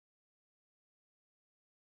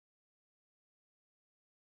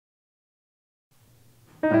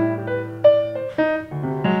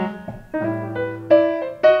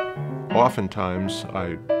Oftentimes,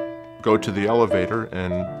 I go to the elevator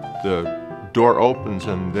and the door opens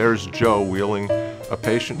and there's Joe wheeling a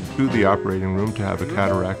patient to the operating room to have a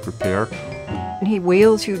cataract repair. He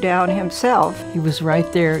wheels you down himself. He was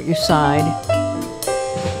right there at your side.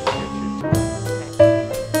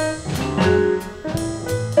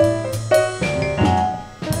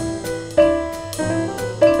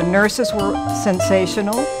 The nurses were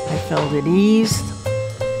sensational. I felt at ease.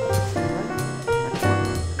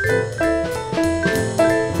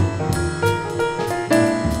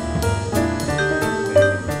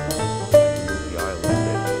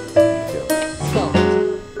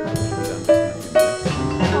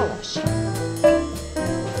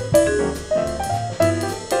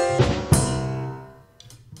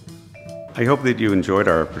 I hope that you enjoyed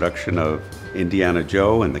our production of Indiana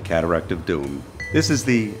Joe and the Cataract of Doom. This is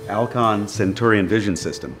the Alcon Centurion Vision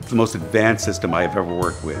System. It's the most advanced system I have ever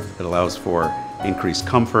worked with. It allows for increased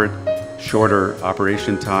comfort, shorter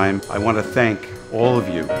operation time. I want to thank all of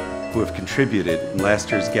you who have contributed in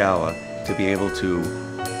last year's Gala to be able to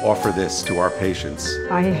offer this to our patients.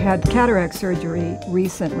 I had cataract surgery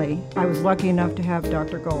recently. I was lucky enough to have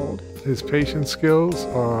Dr. Gold. His patient skills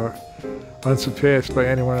are unsurpassed by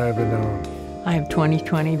anyone I've ever known. I have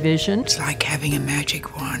 20/20 vision. It's like having a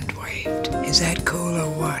magic wand waved. Is that cool or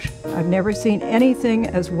what? I've never seen anything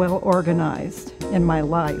as well organized in my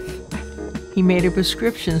life. He made a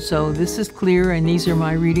prescription, so this is clear and these are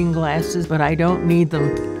my reading glasses, but I don't need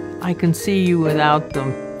them. I can see you without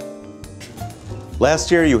them.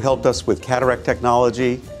 Last year you helped us with cataract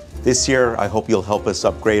technology. This year I hope you'll help us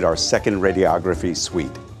upgrade our second radiography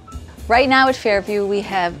suite. Right now at Fairview, we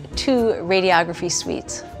have 2 radiography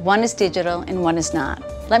suites. One is digital and one is not.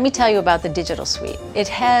 Let me tell you about the digital suite. It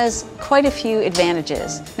has quite a few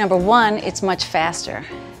advantages. Number 1, it's much faster.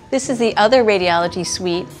 This is the other radiology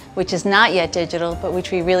suite, which is not yet digital, but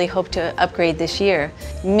which we really hope to upgrade this year.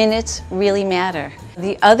 Minutes really matter.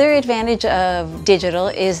 The other advantage of digital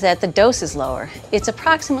is that the dose is lower. It's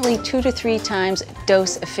approximately 2 to 3 times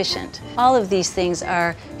dose efficient. All of these things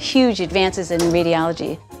are huge advances in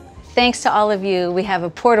radiology. Thanks to all of you, we have a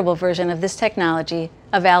portable version of this technology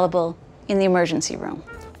available in the emergency room.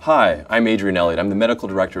 Hi, I'm Adrian Elliott. I'm the Medical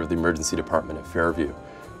Director of the Emergency Department at Fairview.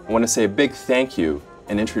 I want to say a big thank you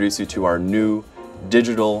and introduce you to our new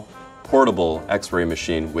digital portable X-ray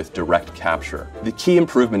machine with direct capture. The key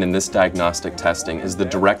improvement in this diagnostic testing is the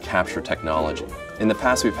direct capture technology. In the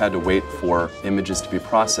past, we've had to wait for images to be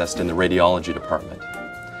processed in the radiology department.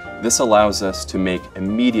 This allows us to make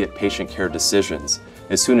immediate patient care decisions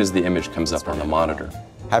as soon as the image comes up on the monitor.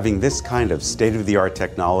 Having this kind of state-of-the-art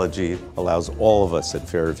technology allows all of us at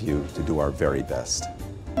Fairview to do our very best.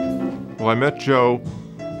 Well, I met Joe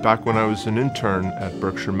back when I was an intern at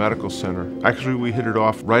Berkshire Medical Center. Actually, we hit it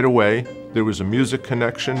off right away. There was a music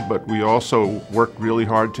connection, but we also worked really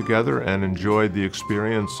hard together and enjoyed the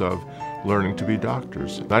experience of learning to be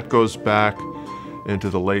doctors. That goes back into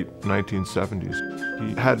the late 1970s.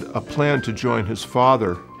 He had a plan to join his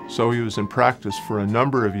father, so he was in practice for a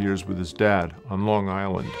number of years with his dad on Long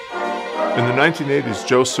Island. In the 1980s,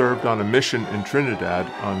 Joe served on a mission in Trinidad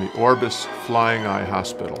on the Orbis Flying Eye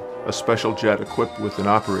Hospital, a special jet equipped with an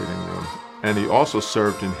operating room. And he also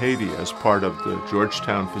served in Haiti as part of the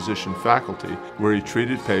Georgetown physician faculty, where he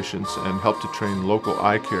treated patients and helped to train local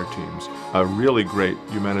eye care teams, a really great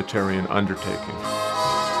humanitarian undertaking.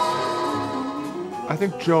 I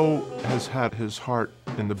think Joe has had his heart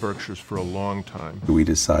in the Berkshires for a long time. We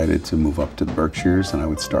decided to move up to the Berkshires and I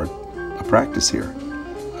would start a practice here.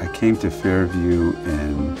 I came to Fairview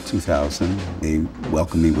in 2000. They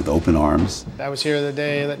welcomed me with open arms. I was here the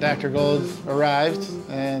day that Dr. Gold arrived,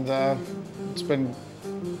 and it's been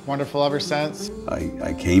wonderful ever since.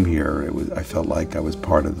 I came here, I felt like I was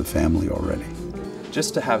part of the family already.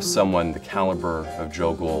 Just to have someone the caliber of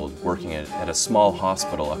Joe Gold working at a small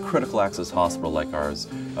hospital, a critical access hospital like ours,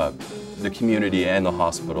 the community and the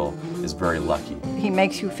hospital is very lucky. He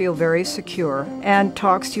makes you feel very secure and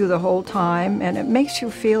talks to you the whole time, and it makes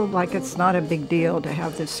you feel like it's not a big deal to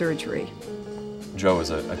have this surgery. Joe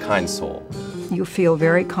is a kind soul. You feel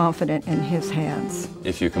very confident in his hands.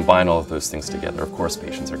 If you combine all of those things together, of course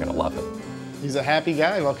patients are going to love it. He's a happy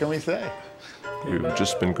guy, what can we say? We've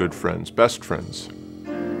just been good friends, best friends.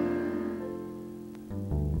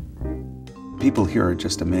 People here are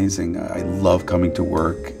just amazing. I love coming to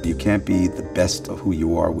work. You can't be the best of who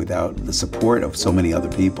you are without the support of so many other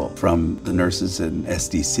people, from the nurses in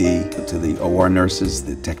SDC to the OR nurses,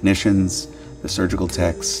 the technicians, the surgical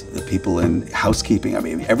techs, the people in housekeeping. I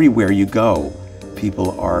mean, everywhere you go,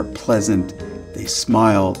 people are pleasant They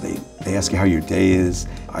smile, they ask you how your day is.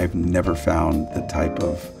 I've never found the type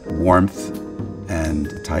of warmth and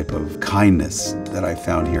the type of kindness that I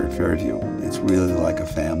found here at Fairview. It's really like a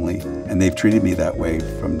family, and they've treated me that way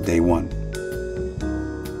from day one.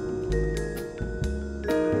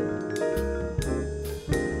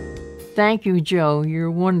 Thank you, Joe.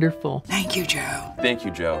 You're wonderful. Thank you, Joe. Thank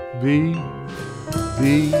you, Joe. Thank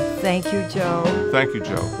you, Joe. Thank you,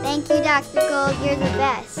 Joe. Thank you, Dr. Gold. You're the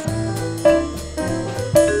best.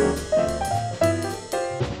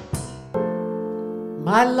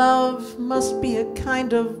 My love must be a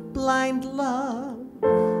kind of blind love.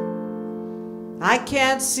 I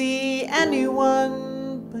can't see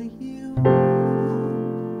anyone but you.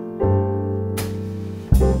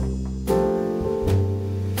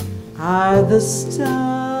 Are the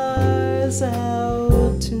stars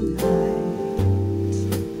out tonight?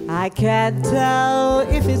 I can't tell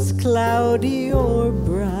if it's cloudy or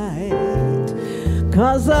bright,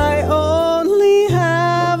 'cause I only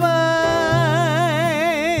have eyes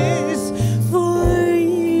for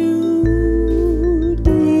you,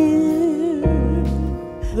 dear.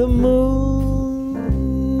 The moon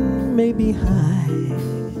may be high,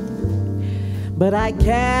 but I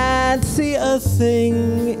can't see a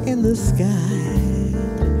thing in the sky,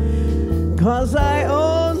 'cause I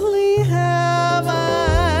only have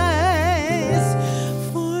eyes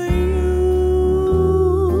for you.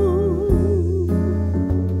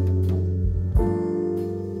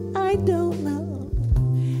 I don't know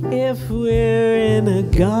if we're in a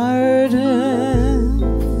garden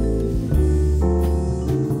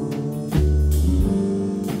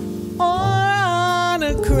or on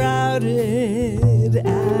a crowded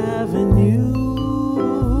avenue.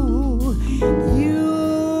 You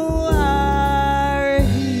are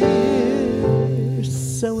here,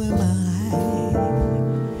 so am I.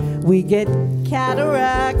 We get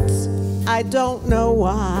cataracts, I don't know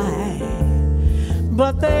why,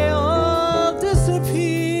 but they all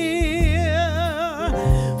disappear